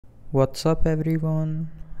What's up everyone,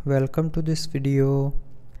 welcome to this video.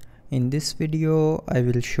 In this video I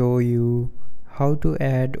will show you how to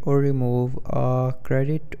add or remove a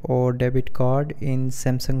credit or debit card in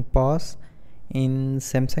Samsung Pass in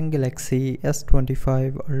Samsung Galaxy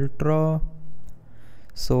S25 Ultra.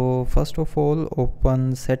 So first of all,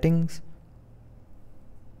 open settings.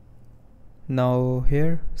 Now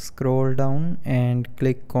here scroll down and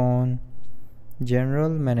click on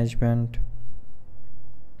general management.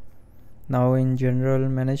 Now in general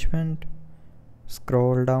management,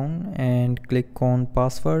 scroll down and click on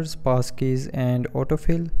passwords, passkeys and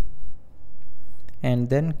autofill, and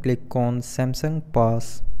then click on Samsung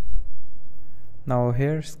Pass. Now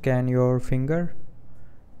here scan your finger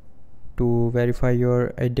to verify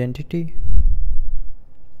your identity,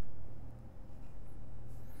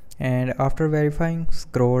 and after verifying,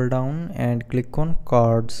 scroll down and click on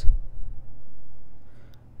cards.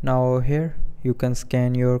 Now here you can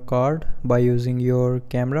scan your card by using your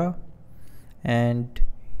camera, and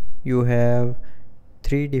you have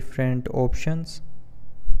three different options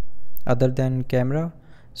other than camera.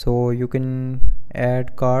 So you can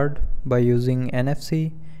add card by using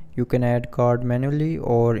NFC, you can add card manually,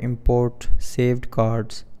 or import saved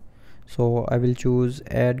cards. So I will choose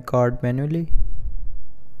add card manually.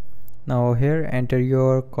 Now here enter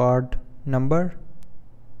your card number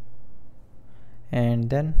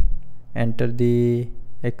and then enter the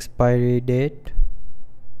expiry date.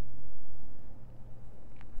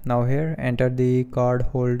 Now here enter the card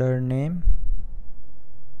holder name,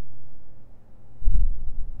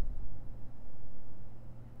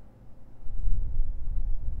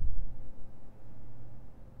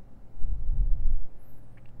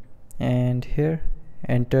 and here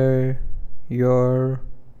enter your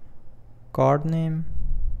card name,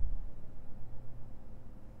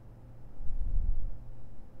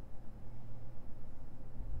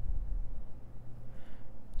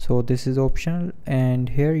 so this is optional, and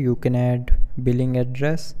here you can add billing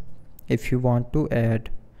address if you want to add.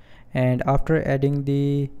 And after adding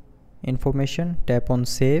the information, tap on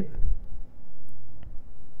save,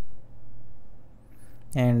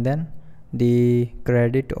 and then the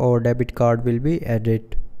credit or debit card will be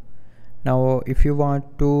added. Now if you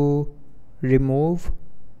want to remove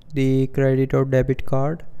the credit or debit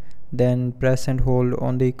card, then press and hold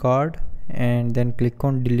on the card and then click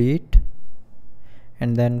on delete,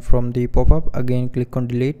 and then from the pop-up again click on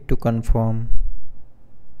delete to confirm.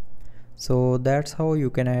 So that's how you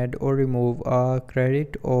can add or remove a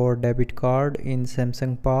credit or debit card in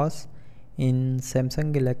Samsung Pass in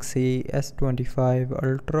Samsung Galaxy S25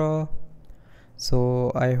 Ultra.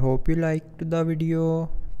 So I hope you liked the video.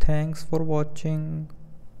 Thanks for watching.